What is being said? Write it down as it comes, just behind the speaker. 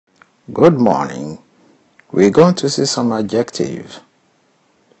Good morning. We're going to see some adjectives.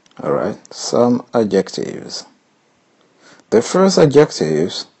 Alright, some adjectives. The first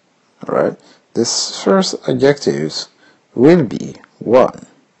adjectives, alright, this first adjectives will be 1.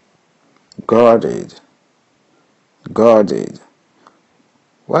 Guarded. Guarded.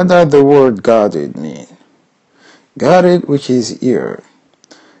 What does the word guarded mean? Guarded, which is here.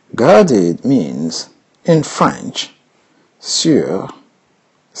 Guarded means, in French, sur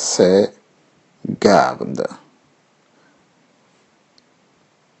ses gardes.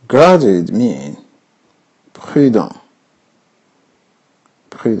 Guarded means prudent.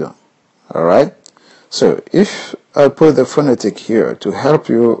 Prudent. Alright? So, if I put the phonetic here to help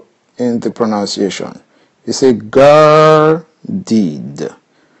you in the pronunciation, you say guarded.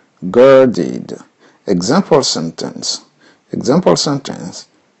 Guarded. Example sentence. Example sentence.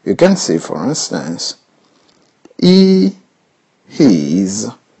 You can say, for instance, he is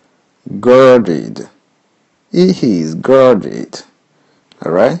guarded. He is guarded.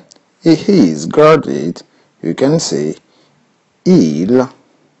 Alright? He is guarded. You can say, il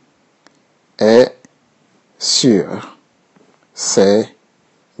est sur ses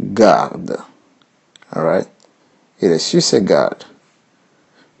gardes. Alright? Il est sur ses gardes.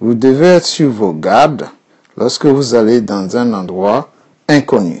 Vous devez être sur vos gardes lorsque vous allez dans un endroit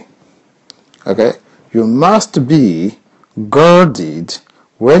inconnu. Okay? You must be guarded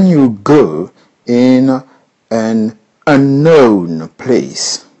when you go in an unknown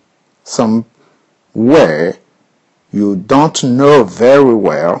place, somewhere you don't know very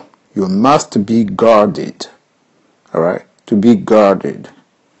well. You must be guarded. Alright? To be guarded.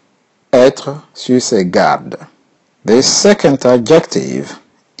 Être sur ses gardes. The second adjective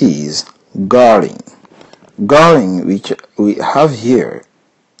is guarding. Guarding, which we have here,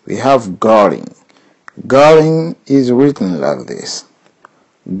 we have guarding. Guarding is written like this.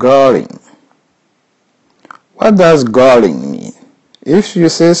 Guarding. What does guarding mean? If you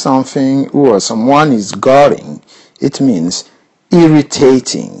say something or someone is guarding, it means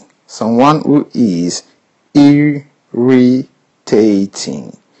irritating. Someone who is irritating.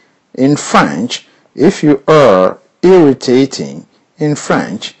 In French, if you are irritating, in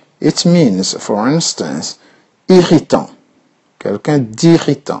French, it means, for instance, irritant. Quelqu'un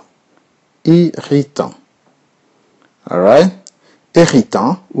d'irritant. Irritant. Alright?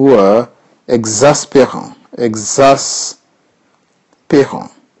 Irritant ou exaspérant. Exaspérant.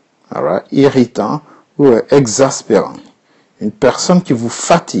 Alright? Irritant ou exaspérant. Une personne qui vous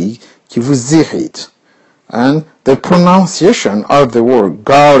fatigue, qui vous irrite. And the pronunciation of the word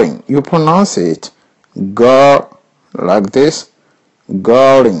guarding, you pronounce it guard like this.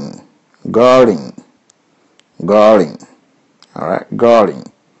 Guarding. Guarding. Guarding. Alright? Guarding.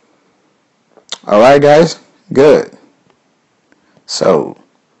 Alright guys, good. So,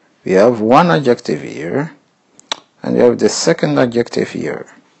 we have one adjective here, and we have the second adjective here.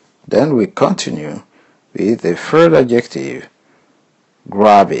 Then we continue with the third adjective,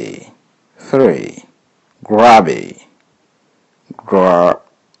 grabby. 3. Grabby.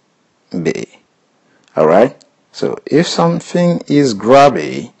 Grabby. Alright? So, if something is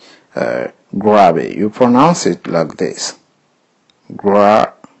grabby, grabby, you pronounce it like this.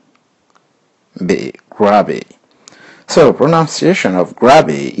 Grabby. Grabby. So, pronunciation of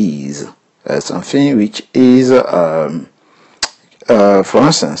grabby is something which is, for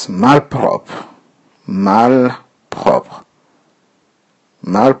instance, malpropre. Malpropre.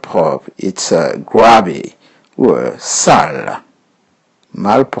 Malpropre, it's grabby or sale.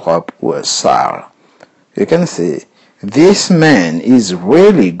 Malpropre or sale. You can say, this man is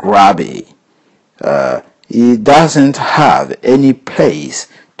really grabby. He doesn't have any place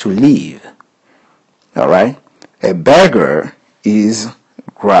to live. Alright? A beggar is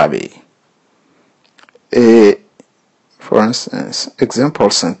grabby. For instance,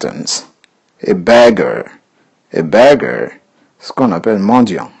 example sentence. A beggar, ce qu'on appelle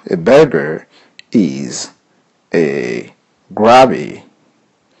mendiant. A beggar is a grabby,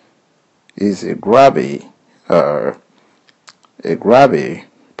 a grabby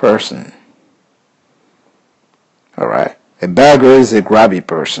person. Alright? A beggar is a grabby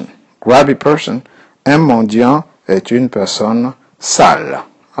person. Grabby person. Un mendiant est une personne sale.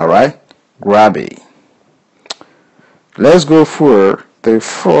 Alright? Grabby. Let's go for the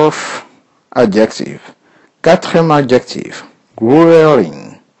fourth adjective. Quatrième adjective.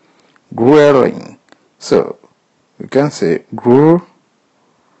 Grueling. Grueling. So, you can say grueling.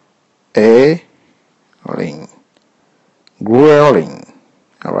 Grueling.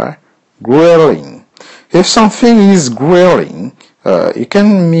 Alright? Grueling. If something is grueling, you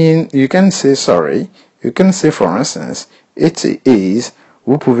can say, for instance, it is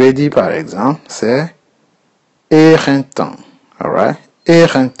Vous pouvez dire par exemple, c'est éreintant. Alright?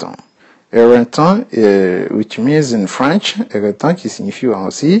 Éreintant. Éreintant, which means in French, éreintant qui signifie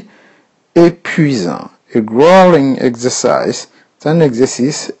aussi épuisant. A grueling exercise, c'est un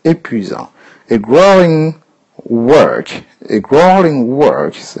exercice épuisant. A grueling work,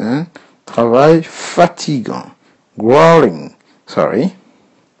 c'est un travail fatigant. Grueling, sorry.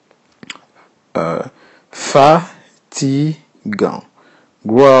 Fatigant.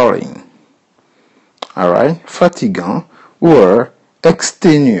 Grueling. Alright? Fatigant or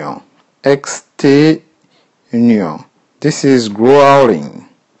exténuant. Exténuant. This is grueling.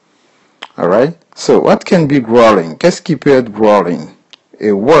 Alright? So, what can be grueling? Qu'est-ce qui peut être grueling?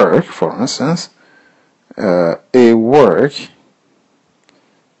 A work, for instance, a work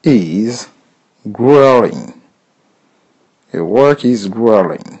is grueling. A work is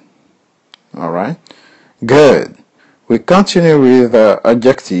grueling. Alright? Good. We continue with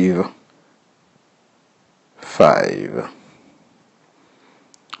adjective 5.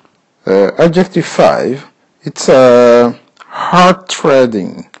 Adjective 5, it's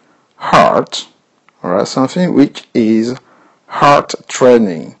heart-treading. Heart, alright, something which is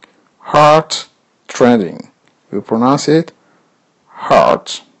heart-treading. Heart-treading. We pronounce it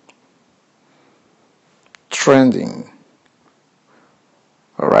heart-trending.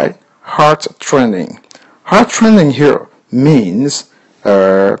 Alright, heart-trending. Heart-trending here means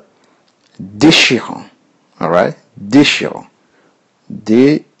déchirant. Alright, déchirant.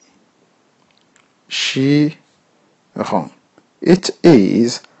 Déchirant. It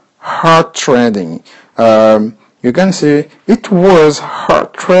is heart-trending. You can say it was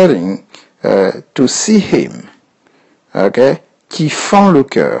heart-trending to see him. Okay? Qui fend le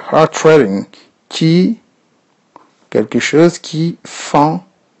cœur. Heart-trending. Qui, quelque chose qui fend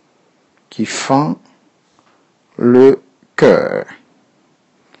le cœur.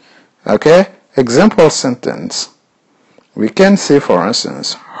 Okay? Example sentence. We can say, for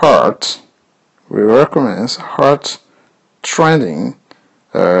instance, heart. We recommend heart-trending.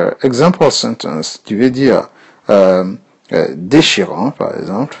 Example sentence, tu veux dire déchirant, par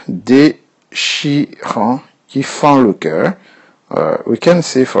exemple, déchirant, qui fend le cœur. We can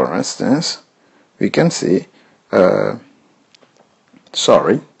say, for instance,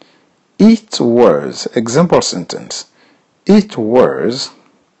 it was, example sentence, it was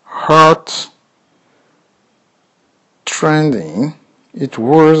heart-trending,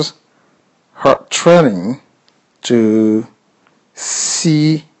 to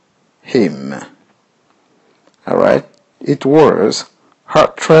see him. Alright? It was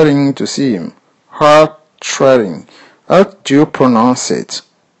heart-trending to see him. Heart-trending. How do you pronounce it?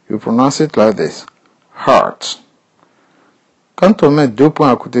 You pronounce it like this. Heart. Quand on met deux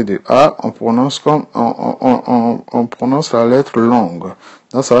points à côté de A, on prononce comme on prononce la lettre longue.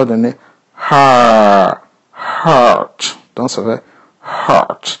 Donc ça va donner heart. Donc ça fait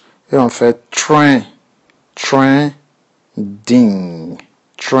heart. Et on fait trending.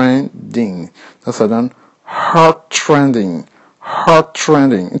 Donc ça donne heart-trending.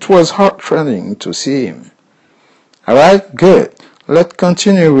 It was heart-trending to see him. Alright, good. Let's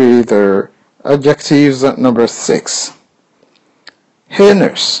continue with adjectives number 6.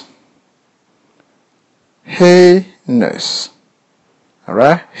 Heinous.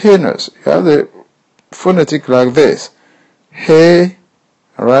 Alright, heinous. You have the phonetic like this.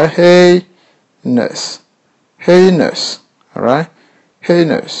 Alright, heinous. Alright,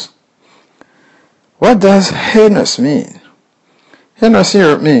 heinous. What does heinous mean? Heinous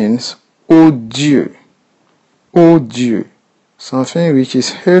here means odieux. Something which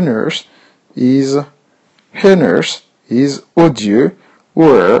is heinous is odieux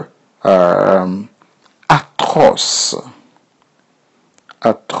or atroce.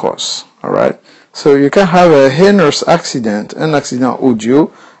 Alright? So you can have a heinous accident, an accident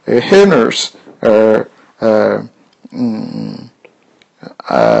odieux, a heinous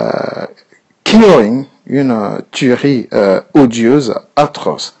killing, tuerie odieuse,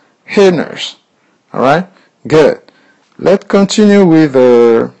 atroce. Heinous. Alright? Good. Let's continue with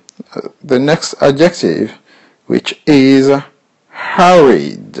the next adjective, which is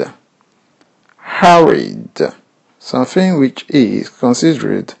hurried. Something which is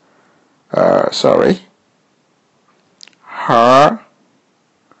considered, hurried.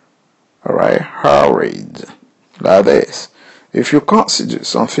 Like this. If you consider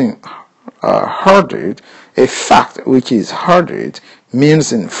something hurried, a fact which is hurried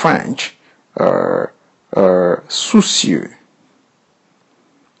means in French soucieux.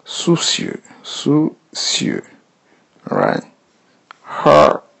 Alright?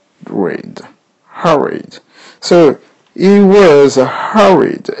 Hurried. So He was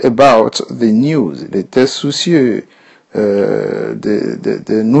hurried about the news. Il était soucieux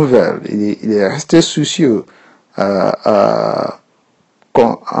des nouvelles. Il est resté soucieux en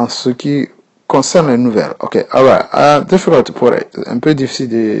ce qui concerne les nouvelles. Ok, alright. Difficult pour un peu difficile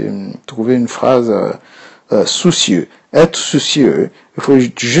de trouver une phrase soucieux. Être soucieux, il faut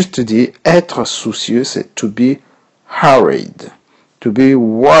juste dire être soucieux, c'est to be hurried, to be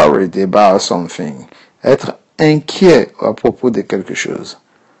worried about something, être inquiet à propos de quelque chose.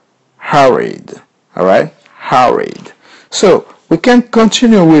 Hurried, alright, hurried. So we can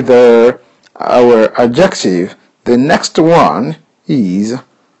continue with our adjective. The next one is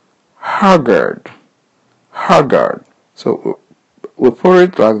haggard, haggard. So we put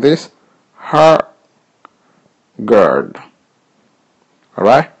it like this, haggard.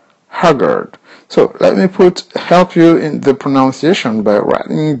 Alright, haggard. So let me help you in the pronunciation by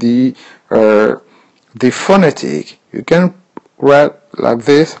writing the phonetic. You can write like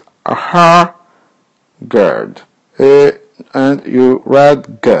this, haggard, and you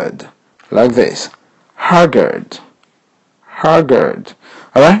write good like this, haggard, haggard.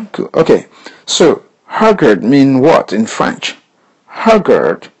 Alright, okay. So haggard means what in French?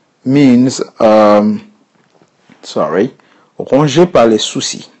 Haggard means rongé par les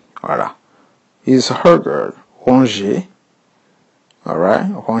soucis. Voilà. Is haggard, rongé.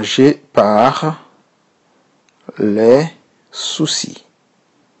 Alright, rongé par les soucis.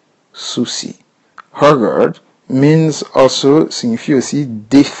 Soucis. Haggard means also, signifie aussi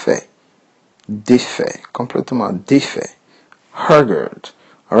défait. Défait, complètement défait. Haggard.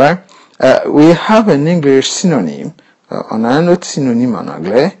 Alright? We have an English synonym. On a un autre synonyme en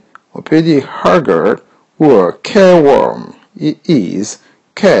anglais. On peut dire haggard or careworn. It is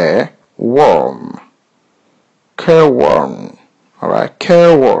careworn. Careworn. Alright?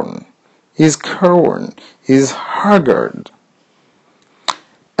 Careworn. Is careworn. Is haggard.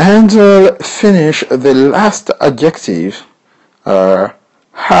 And finish the last adjective.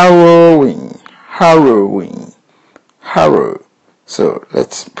 Harrowing. Harrowing. Harrow. So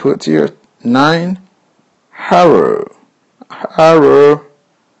let's put here 9. Harrow. Harrow.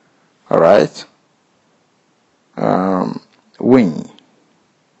 Alright. Wing.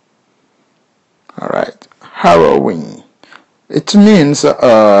 Alright. Harrowing. It means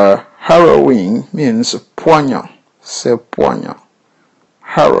harrowing means poignant. C'est poignant.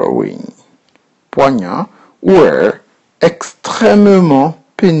 Harrowing. Poignant ou extrêmement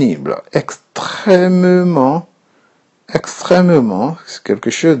pénible. Extrêmement, c'est quelque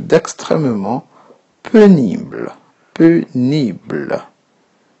chose d'extrêmement pénible. Pénible.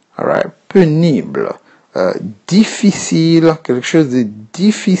 Alright, pénible. Difficile, quelque chose de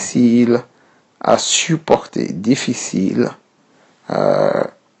difficile à supporter. Difficile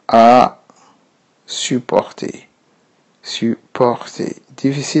à supporter. Supporter.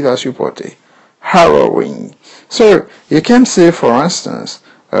 Difficile à supporter. Harrowing. So, you can say, for instance,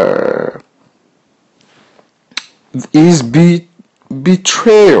 is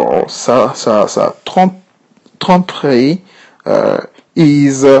betrayal, sa tromperie,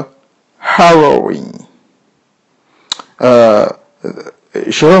 is harrowing.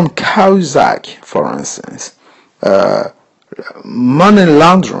 Jerome Cahuzac, for instance, money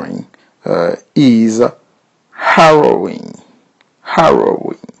laundering is harrowing.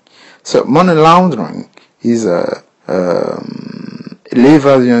 Harrowing. So, money laundering is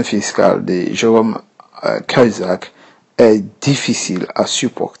l'évasion fiscale de Jerome Cahuzac est difficile à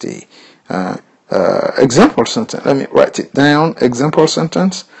supporter. Example sentence. Let me write it down. Example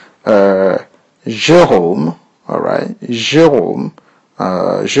sentence. Jérôme, alright. Jérôme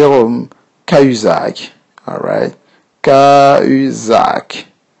Cahuzac, alright. Cahuzac,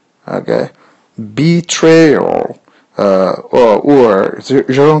 okay. Betrayal, or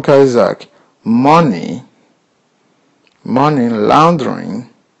Jérôme Cahuzac. Money laundering,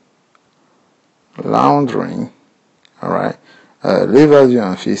 alright.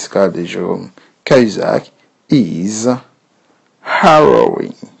 L'évasion fiscale de Jérôme Cahuzac is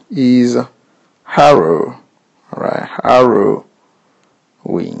harrowing. Is harrow, alright. Harrowing,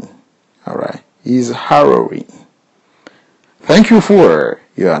 alright. Is harrowing. Thank you for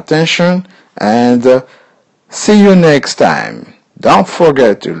your attention and see you next time. Don't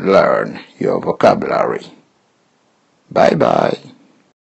forget to learn your vocabulary. Bye bye.